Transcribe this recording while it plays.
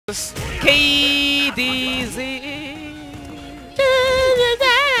KDZ.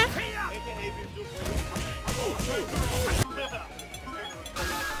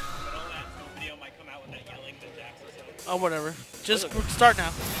 Oh, whatever. Just start now.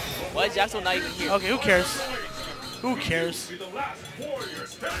 Why is Jackson not even here? Okay, who cares? Who cares?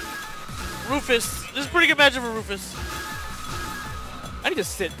 Rufus. This is a pretty good matchup for Rufus. I need to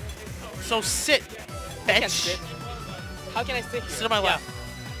sit. So sit, I can't bitch. sit. How can I sit here? Sit on my lap.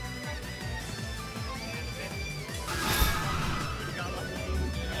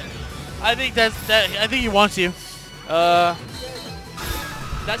 I think I think he wants you. That's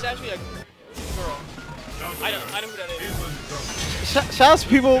actually a girl. I know who that is. Shout out to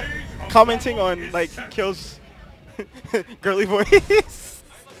people commenting on like Kill's girly voice.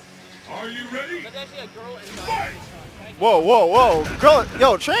 Are you ready? That's actually a girl in Whoa, whoa, whoa. Girl,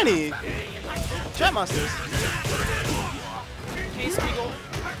 yo, tranny. Chat monsters. Case Spiegel.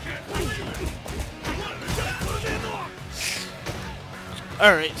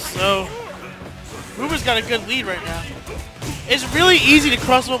 Alright, so Rufus got a good lead right now. It's really easy to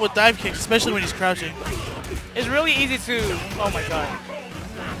cross him up with dive kicks, especially when he's crouching. It's really easy to. Oh my god.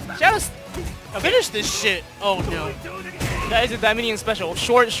 Just finish this shit. Oh no. That is a Dieminion special.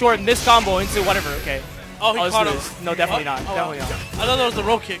 Short missed combo into whatever. Okay. Oh, he caught him. No, definitely not. Oh, Definitely not. I thought that was the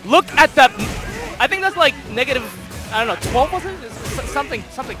roll kick. Look at that. I think that's like negative. I don't know. 12 was it? It's something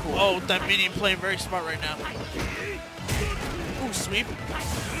cool. Oh, Dieminion playing very smart right now. Ooh, sweep.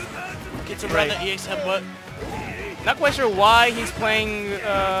 Gets around the EX headbutt. Not quite sure why he's playing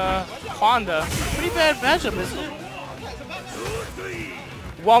Honda. Pretty bad matchup, isn't it?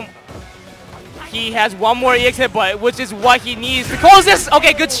 He has one more EX headbutt, which is what he needs to close this.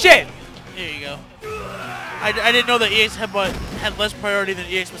 Okay, good shit. There you go. I didn't know that EX headbutt had less priority than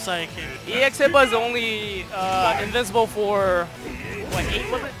EX Messiah King. EX headbutt is only invincible for what,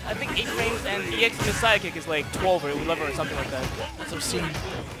 8 was it? I think 8 frames, and EX Messiah Kick is like 12 or 11 or something like that. That's obscene.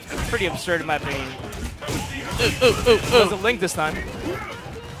 Pretty absurd in my opinion. Ooh. There's a link this time.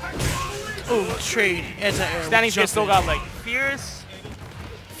 Ooh, trade, anti-air. Standing here still got like Fierce.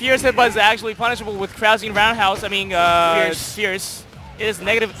 Fierce headbutt is actually punishable with crouching roundhouse. I mean, Fierce. It is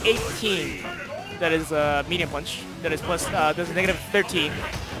negative 18. That is medium punch. That is plus, there's a negative 13.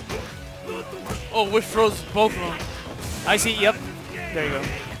 Oh, whiff throws both of them. I see, yep. There you go.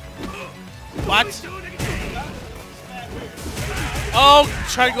 What? Oh,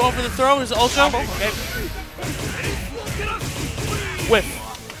 try to go on for the throw. His ultra. Okay. Whiff.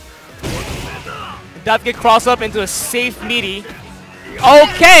 That get cross up into a safe meaty.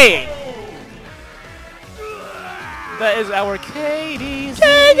 Okay! That is our KDZ.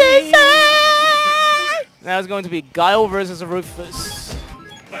 Now it's going to be Guile versus Rufus.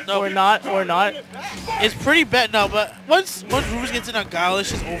 No. Or not. It's pretty bad now, but once Rufus gets in on Guile, it's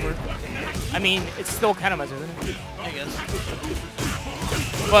just over. I mean, it's still kind of much, isn't it? I guess.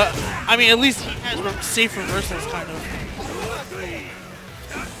 But, I mean, at least he has safe reversals, kind of.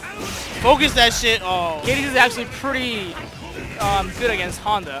 Focus that shit. Oh. KDZ is actually pretty good against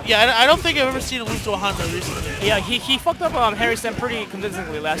Honda. Yeah, I don't think I've ever seen him lose to a Honda recently. Yeah, he fucked up Harry Stem pretty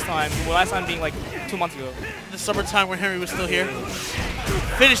convincingly last time. Well, last time being like 2 months ago. The summertime when Henry was still here.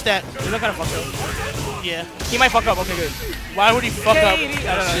 Finish that. He's not gonna fuck up. Yeah. He might fuck up. Okay, good. Why would he fuck up? I don't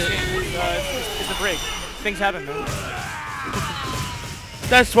know. It's a break. Things happen, man.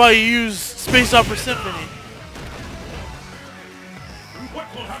 That's why you use Space Opera Symphony. What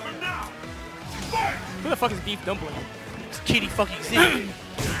will happen now? Who the fuck is Beef Dumpling? It's Kitty fucking Z.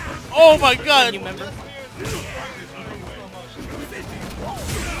 Oh my god. You remember?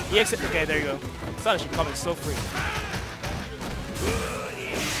 Okay, there you go. Thought it should come in so free.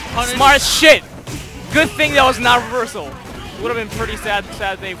 Smart shit! Good thing that was not reversal. Would have been pretty sad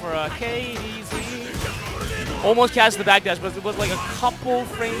day for KDZ. Almost catch the backdash, but it was like a couple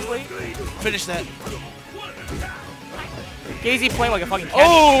frames late. Finish that. KDZ playing like a fucking cat.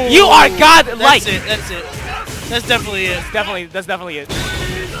 Oh! You are godlike! That's it. That's definitely it. That's definitely it.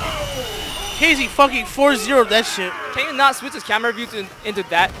 KZ fucking 4-0'd that shit. Can you not switch his camera view into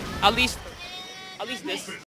that? At least this.